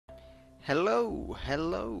Hello,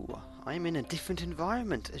 hello. I'm in a different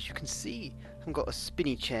environment, as you can see. I haven't got a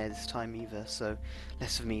spinny chair this time either, so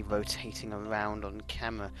less of me rotating around on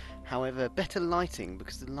camera. However, better lighting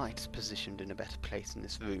because the light's positioned in a better place in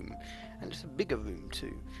this room, and it's a bigger room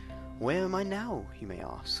too. Where am I now, you may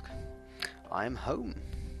ask? I am home.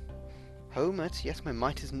 Home at, yes, my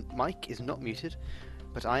mic is not muted,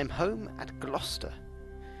 but I am home at Gloucester.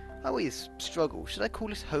 I always struggle. Should I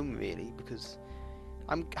call it home really? Because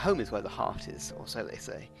home is where the heart is, or so they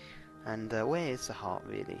say. And where is the heart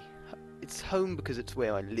really? It's home because it's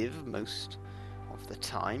where I live most of the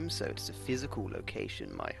time, so it's a physical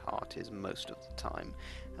location my heart is most of the time.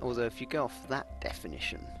 Although if you go off that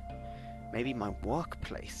definition, maybe my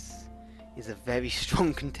workplace is a very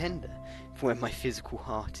strong contender for where my physical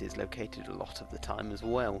heart is located a lot of the time as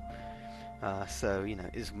well. So,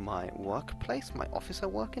 is my workplace, my office I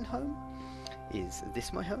work in home? Is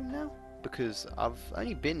this my home now? Because I've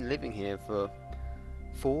only been living here for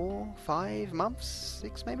 4, 5 months,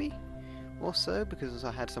 6 maybe, or so, because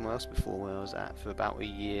I had somewhere else before where I was at for about a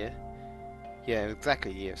year. Yeah,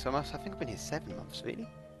 exactly a year. So I think I've been here 7 months, really?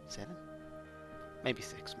 7? Maybe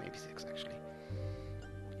 6 actually.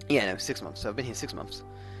 Yeah, no, 6 months. So I've been here 6 months.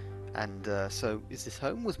 And so is this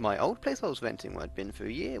home? Was my old place I was renting where I'd been for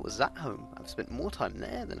a year, was that home? I've spent more time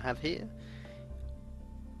there than I have here.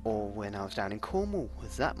 Or when I was down in Cornwall,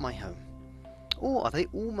 was that my home? Or are they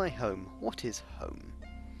all my home? What is home?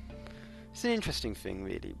 It's an interesting thing,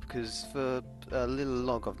 really, because for a little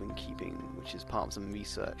log I've been keeping, which is part of some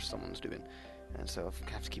research someone's doing, and so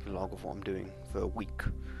I have to keep a log of what I'm doing for a week,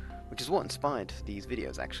 which is what inspired these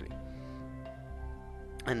videos, actually.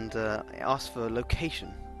 And I asked for a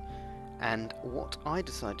location, and what I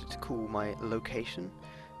decided to call my location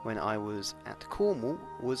when I was at Cornwall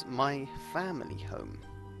was my family home.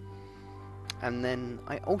 And then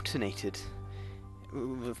I alternated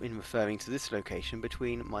in referring to this location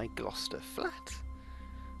between my Gloucester flat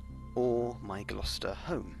or my Gloucester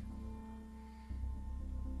home.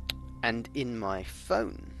 And in my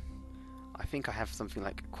phone, I think I have something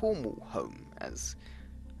like Cornwall home as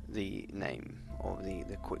the name or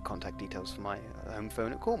the quick contact details for my home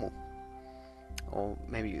phone at Cornwall. Or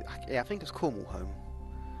maybe, yeah, I think it's Cornwall home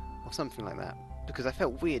or something like that, because I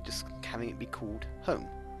felt weird just having it be called home.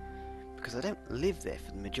 Because I don't live there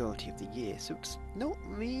for the majority of the year, so it's not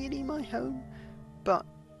really my home, but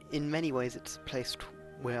in many ways it's a place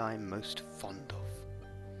where I'm most fond of.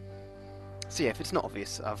 So yeah, if it's not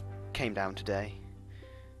obvious, I've came down today.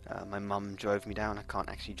 My mum drove me down. I can't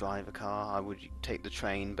actually drive a car. I would take the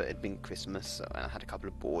train, but it'd been Christmas, so I had a couple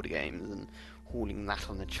of board games, and hauling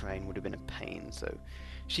that on the train would have been a pain, so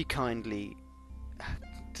she kindly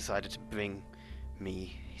decided to bring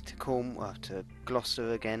me to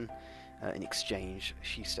Gloucester again. In exchange,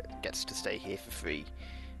 she gets to stay here for free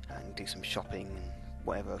and do some shopping and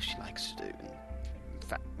whatever else she likes to do, and in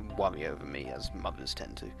fact worry over me as mothers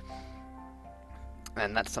tend to.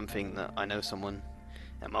 And that's something that I know someone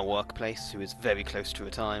at my workplace who is very close to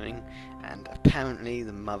retiring, and apparently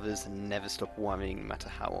the mothers never stop worrying no matter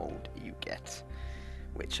how old you get,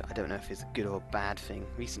 which I don't know if is a good or a bad thing.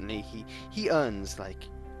 Recently he earns like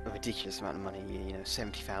a ridiculous amount of money a year,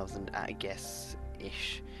 70,000 at a guess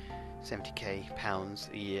ish. 70k pounds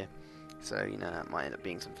a year, so that might end up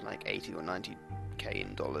being something like 80 or 90k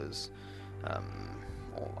in dollars.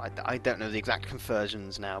 Or I don't know the exact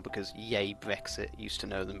conversions now, because yay Brexit, used to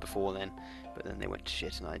know them before then, but then they went to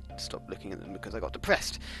shit and I stopped looking at them because I got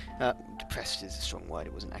depressed. Depressed is a strong word,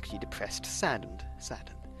 it wasn't actually depressed, saddened.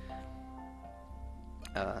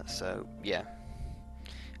 So yeah.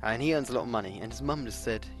 And he earns a lot of money, and his mum just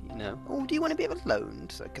said, oh, do you want to be able to loan?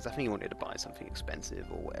 Because I think he wanted to buy something expensive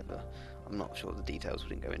or whatever. I'm not sure the details, we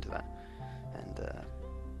didn't go into that. And,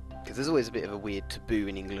 because there's always a bit of a weird taboo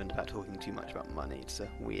in England about talking too much about money. It's a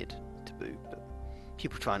weird taboo, but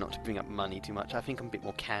people try not to bring up money too much. I think I'm a bit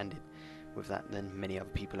more candid with that than many other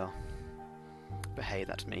people are. But hey,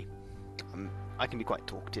 that's me. I can be quite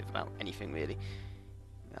talkative about anything, really.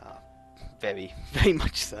 Very, very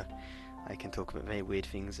much so. I can talk about very weird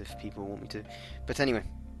things if people want me to. But anyway,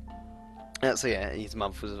 so yeah, his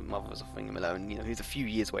mother was offering him a loan. He's a few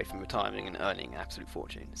years away from retiring and earning an absolute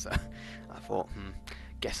fortune. So I thought,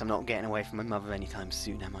 guess I'm not getting away from my mother anytime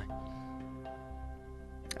soon, am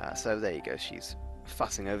I? So there you go. She's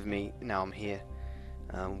fussing over me. Now I'm here.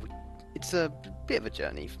 It's a bit of a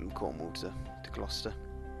journey from Cornwall to Gloucester.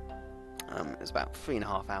 It was about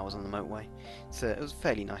 3.5 hours on the motorway. So it was a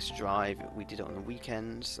fairly nice drive. We did it on the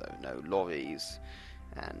weekend, so no lorries,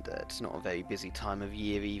 and it's not a very busy time of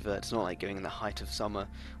year either. It's not like going in the height of summer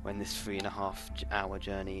when this 3.5 hour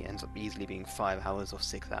journey ends up easily being 5 hours or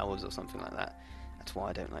 6 hours or something like that. That's why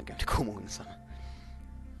I don't like going to Cornwall in the summer.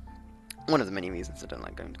 One of the many reasons I don't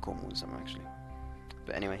like going to Cornwall in summer, actually.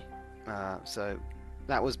 But anyway, so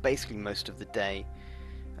that was basically most of the day.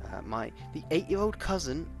 The 8-year-old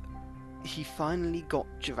cousin, he finally got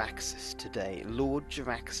Jaraxxus today. Lord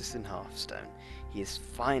Jaraxxus in Hearthstone. He has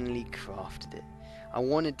finally crafted it. I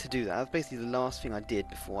wanted to do that. That was basically the last thing I did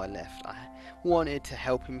before I left. I wanted to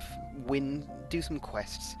help him do some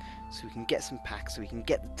quests, so we can get some packs, so we can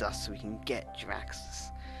get the dust, so we can get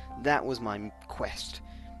Jaraxxus. That was my quest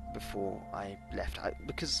before I left.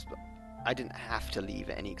 Because I didn't have to leave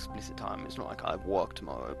at any explicit time. It's not like I work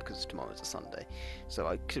tomorrow because tomorrow's a Sunday. So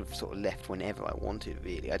I could have sort of left whenever I wanted,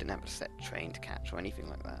 really. I didn't have a set train to catch or anything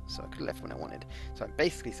like that. So I could have left when I wanted. So I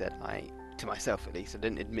basically said, to myself at least, I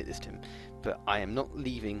didn't admit this to him, but I am not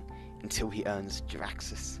leaving until he earns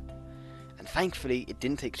Jaraxxus. And thankfully, it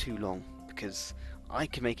didn't take too long, because I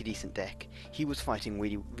could make a decent deck. He was fighting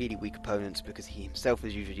really, really weak opponents because he himself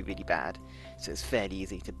is usually really bad, so it's fairly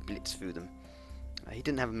easy to blitz through them. He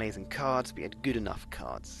didn't have amazing cards, but he had good enough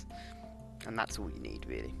cards. And that's all you need,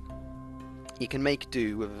 really. You can make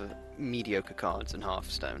do with mediocre cards in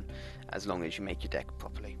Hearthstone, as long as you make your deck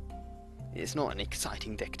properly. It's not an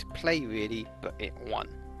exciting deck to play, really, but it won.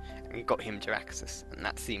 And it got him Jaraxxus, and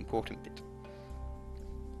that's the important bit.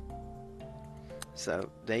 So,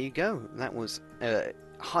 there you go. That was a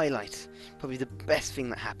highlight. Probably the best thing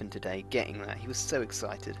that happened today, getting that. He was so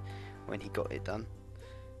excited when he got it done.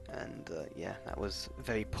 And yeah, that was a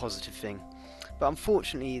very positive thing. But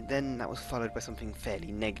unfortunately, then that was followed by something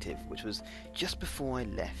fairly negative, which was just before I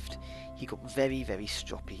left, he got very, very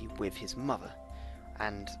stroppy with his mother.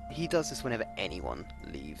 And he does this whenever anyone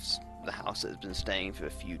leaves the house that has been staying for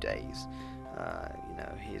a few days. You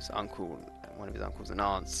know, his uncle, one of his uncles and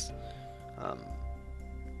aunts,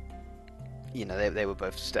 you know, they were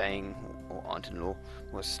both staying, or aunt-in-law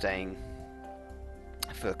was staying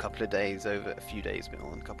for a couple of days, over a few days, but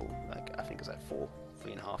on a couple, like I think it was like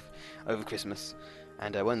 3.5 over Christmas.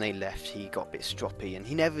 And when they left, he got a bit stroppy, and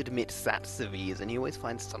he never admits that's the reason. He always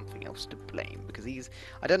finds something else to blame, because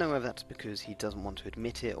I don't know whether that's because he doesn't want to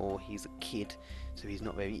admit it, or he's a kid, so he's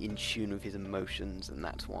not very in tune with his emotions, and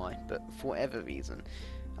that's why. But for whatever reason,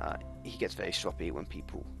 he gets very stroppy when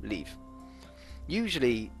people leave.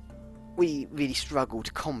 Usually, we really struggle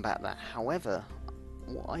to combat that. However,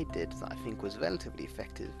 what I did that I think was relatively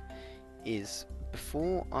effective is,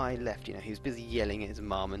 before I left, you know, he was busy yelling at his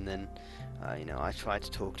mum, and then, you know, I tried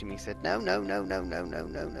to talk to him. He said, no, no, no, no, no, no,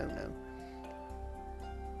 no, no, no.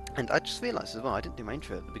 And I just realised as well, I didn't do my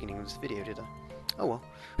intro at the beginning of this video, did I? Oh well.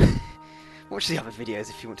 Watch the other videos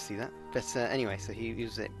if you want to see that. But anyway, so he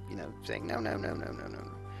was, you know, saying no, no, no, no, no, no,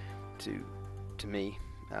 no, to me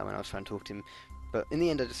when I was trying to talk to him. But in the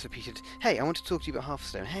end, I just repeated, hey, I want to talk to you about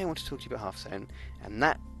Hearthstone. Hey, I want to talk to you about Hearthstone. And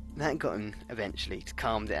that got him eventually to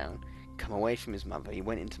calm down, come away from his mother. He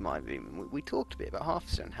went into my room, and we talked a bit about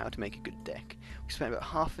Hearthstone, how to make a good deck. We spent about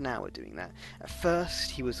half an hour doing that. At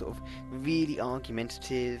first, he was sort of really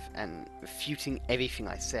argumentative and refuting everything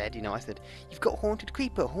I said. You know, I said, you've got Haunted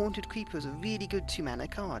Creeper. Haunted Creeper is a really good 2-mana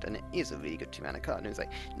card, and it is a really good 2-mana card. And he was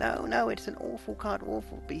like, no, no, it's an awful card,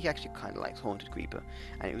 awful. But he actually kind of likes Haunted Creeper,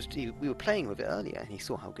 and we were playing with it earlier, and he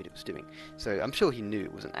saw how good it was doing. So I'm sure he knew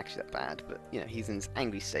it wasn't actually that bad, but you know, he's in this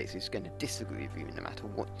angry state, so he's going to disagree with you no matter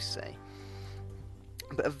what you say.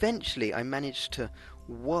 But eventually I managed to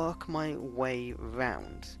work my way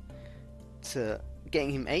round to getting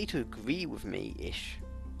him to agree with me-ish,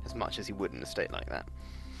 as much as he would in a state like that,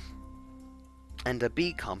 and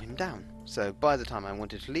B, calm him down. So by the time I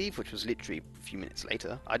wanted to leave, which was literally a few minutes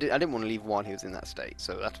later, I didn't want to leave while he was in that state,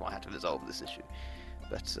 so that's why I had to resolve this issue.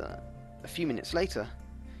 But a few minutes later,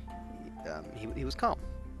 he was calm.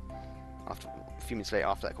 A few minutes later,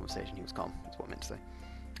 after that conversation, he was calm, that's what I meant to say.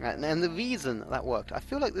 And the reason that worked, I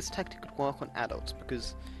feel like this tactic could work on adults,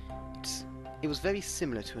 because it was very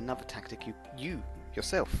similar to another tactic you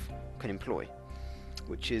yourself can employ,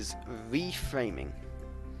 which is reframing.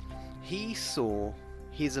 He saw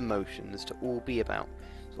his emotions to all be about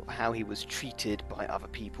sort of how he was treated by other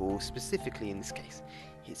people, specifically in this case,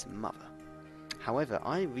 his mother. However,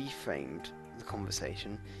 I reframed the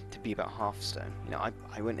conversation to be about Hearthstone. You know,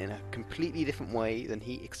 I went in a completely different way than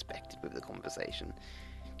he expected with the conversation.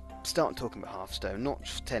 Start talking about Hearthstone, not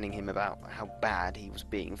just telling him about how bad he was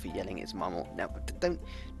being for yelling at his mum. Or no,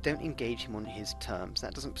 don't engage him on his terms.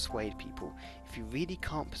 That doesn't persuade people. If you really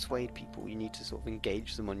can't persuade people, you need to sort of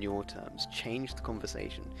engage them on your terms. Change the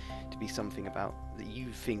conversation to be something about that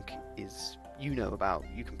you think is, you know about,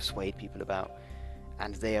 you can persuade people about,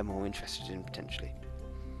 and they are more interested in potentially.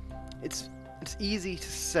 It's easy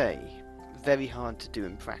to say very hard to do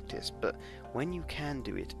in practice, but when you can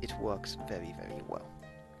do it, it works very, very well.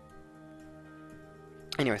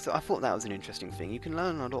 Anyway, so I thought that was an interesting thing. You can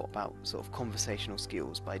learn a lot about sort of conversational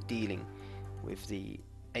skills by dealing with the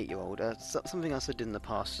 8-year-old. Something else I did in the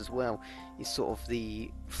past as well is sort of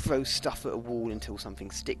the throw stuff at a wall until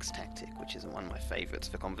something sticks tactic, which is one of my favourites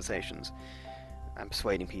for conversations and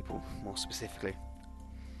persuading people more specifically.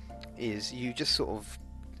 Is you just sort of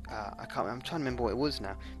I'm trying to remember what it was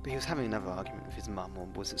now, but he was having another argument with his mum, or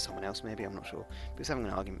was it someone else maybe, I'm not sure, but he was having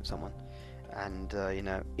an argument with someone, and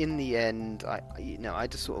in the end I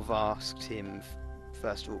just sort of asked him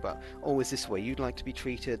first of all about, oh, is this the way you'd like to be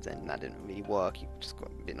treated? Then that didn't really work, he just got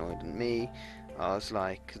a bit annoyed at me. I was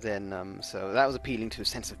like, then so that was appealing to a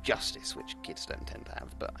sense of justice, which kids don't tend to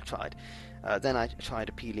have, but I tried. Then I tried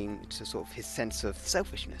appealing to sort of his sense of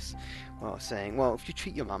selfishness, well, saying, well, if you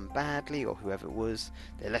treat your mum badly, or whoever it was,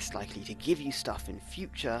 they're less likely to give you stuff in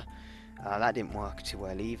future. That didn't work too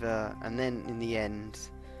well either. And then in the end,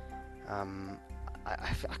 I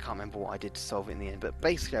can't remember what I did to solve it in the end, but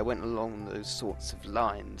basically I went along those sorts of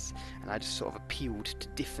lines, and I just sort of appealed to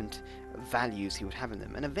different values he would have in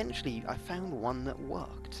them, and eventually I found one that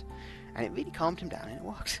worked, and it really calmed him down, and it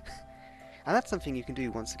worked. And that's something you can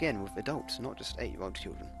do, once again, with adults, not just 8-year-old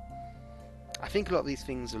children. I think a lot of these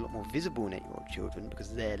things are a lot more visible in 8-year-old children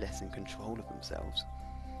because they're less in control of themselves,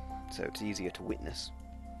 so it's easier to witness,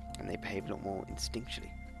 and they behave a lot more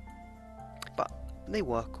instinctually. But they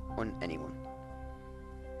work on anyone.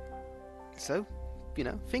 So,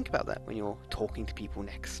 think about that when you're talking to people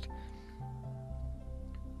next.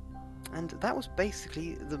 And that was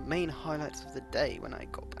basically the main highlights of the day when I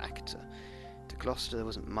got back to Gloucester. There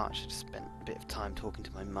wasn't much. I just spent a bit of time talking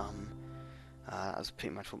to my mum. That was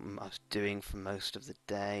pretty much what I was doing for most of the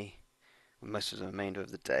day. Most of the remainder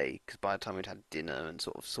of the day, because by the time we'd had dinner and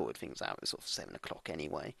sort of sorted things out, it was sort of 7 o'clock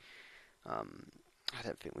anyway. I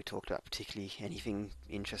don't think we talked about particularly anything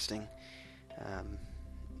interesting.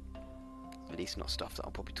 At least not stuff that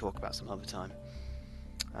I'll probably talk about some other time.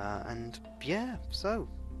 And yeah, so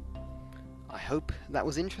I hope that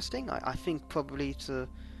was interesting. I think probably to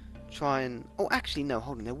try and... Oh, actually, no,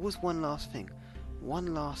 hold on. There was one last thing.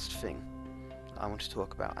 One last thing I want to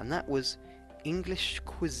talk about, and that was English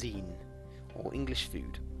cuisine, or English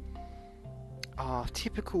food. Our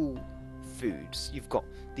typical foods, you've got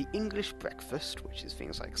the English breakfast, which is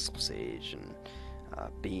things like sausage and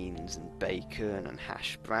beans and bacon and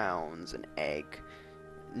hash browns and egg.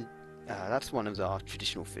 That's one of our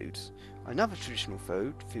traditional foods. Another traditional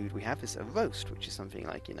food we have is a roast, which is something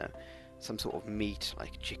like, some sort of meat,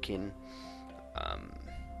 like chicken,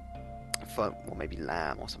 or maybe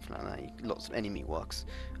lamb or something like that. Lots of any meat works.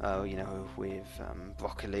 With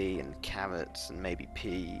broccoli and carrots and maybe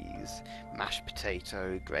peas, mashed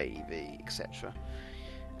potato, gravy, etc.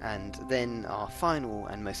 And then our final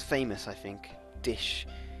and most famous, I think, dish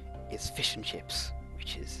is fish and chips,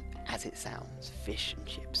 which is, as it sounds, fish and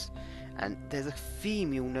chips. And there's a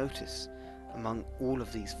theme you'll notice among all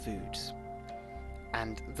of these foods,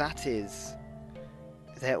 and that is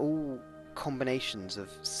they're all combinations of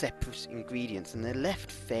separate ingredients, and they're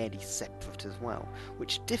left fairly separate as well,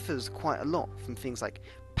 which differs quite a lot from things like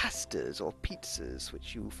pastas or pizzas,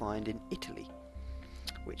 which you'll find in Italy,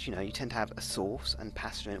 which, you tend to have a sauce and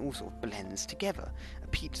pasta, and it all sort of blends together. A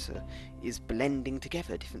pizza is blending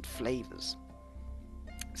together different flavours.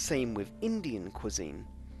 Same with Indian cuisine,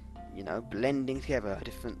 blending together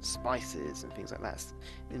different spices and things like that.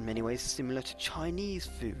 In many ways similar to Chinese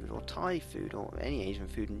food or Thai food or any Asian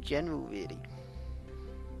food in general, really.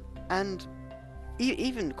 And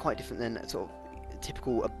even quite different than sort of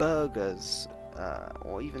typical burgers,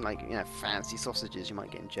 or even like, fancy sausages you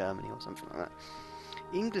might get in Germany or something like that.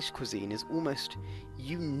 English cuisine is almost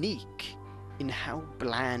unique in how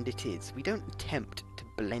bland it is. We don't attempt to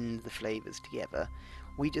blend the flavours together.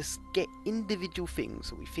 We just get individual things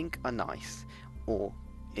that we think are nice, or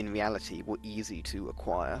in reality were easy to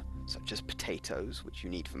acquire, such as potatoes, which you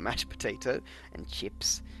need for mashed potato, and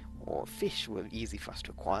chips, or fish were easy for us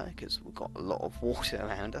to acquire because we've got a lot of water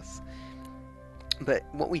around us. But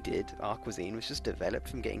what we did, our cuisine, was just developed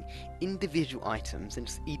from getting individual items and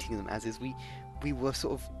just eating them as is. We're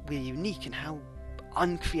unique in how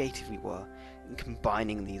uncreative we were in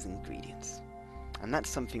combining these ingredients. And that's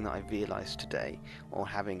something that I realised today, while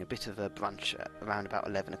having a bit of a brunch around about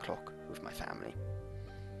 11 o'clock with my family.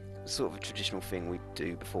 Sort of a traditional thing we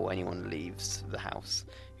do before anyone leaves the house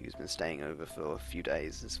who's been staying over for a few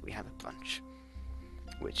days, is we have a brunch,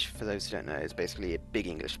 which, for those who don't know, is basically a big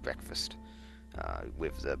English breakfast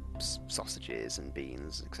with the sausages and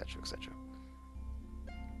beans, etc., etc.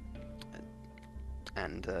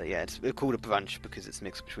 And yeah, it's called a brunch because it's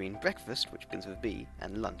mixed between breakfast, which begins with B,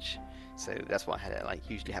 and lunch. So that's why I had it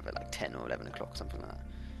usually have it 10 or 11 o'clock, something like that,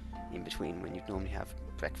 in between when you'd normally have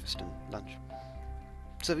breakfast and lunch.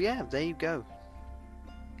 So yeah, there you go.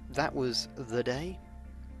 That was the day.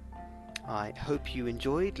 I hope you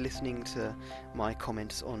enjoyed listening to my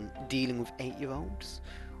comments on dealing with 8-year-olds,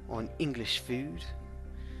 on English food,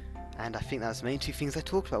 and I think that's the main 2 things I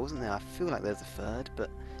talked about, wasn't there? I feel like there's a third, but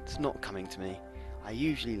it's not coming to me. I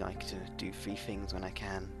usually like to do 3 things when I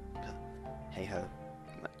can, but hey ho,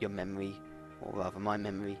 your memory, or rather my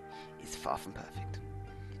memory, is far from perfect.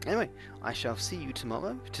 Anyway, I shall see you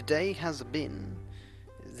tomorrow. Today has been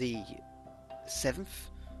the 7th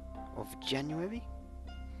of January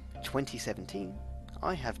 2017.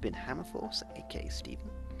 I have been Hammerforce, aka Stephen,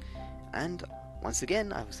 and once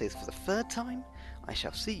again, I will say this for the 3rd time, I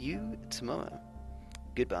shall see you tomorrow.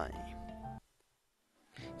 Goodbye.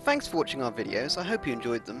 Thanks for watching our videos, I hope you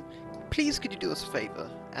enjoyed them. Please could you do us a favour,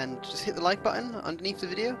 and just hit the like button underneath the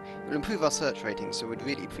video. It will improve our search ratings, so we'd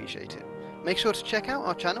really appreciate it. Make sure to check out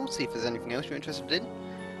our channel, see if there's anything else you're interested in,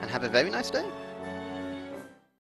 and have a very nice day.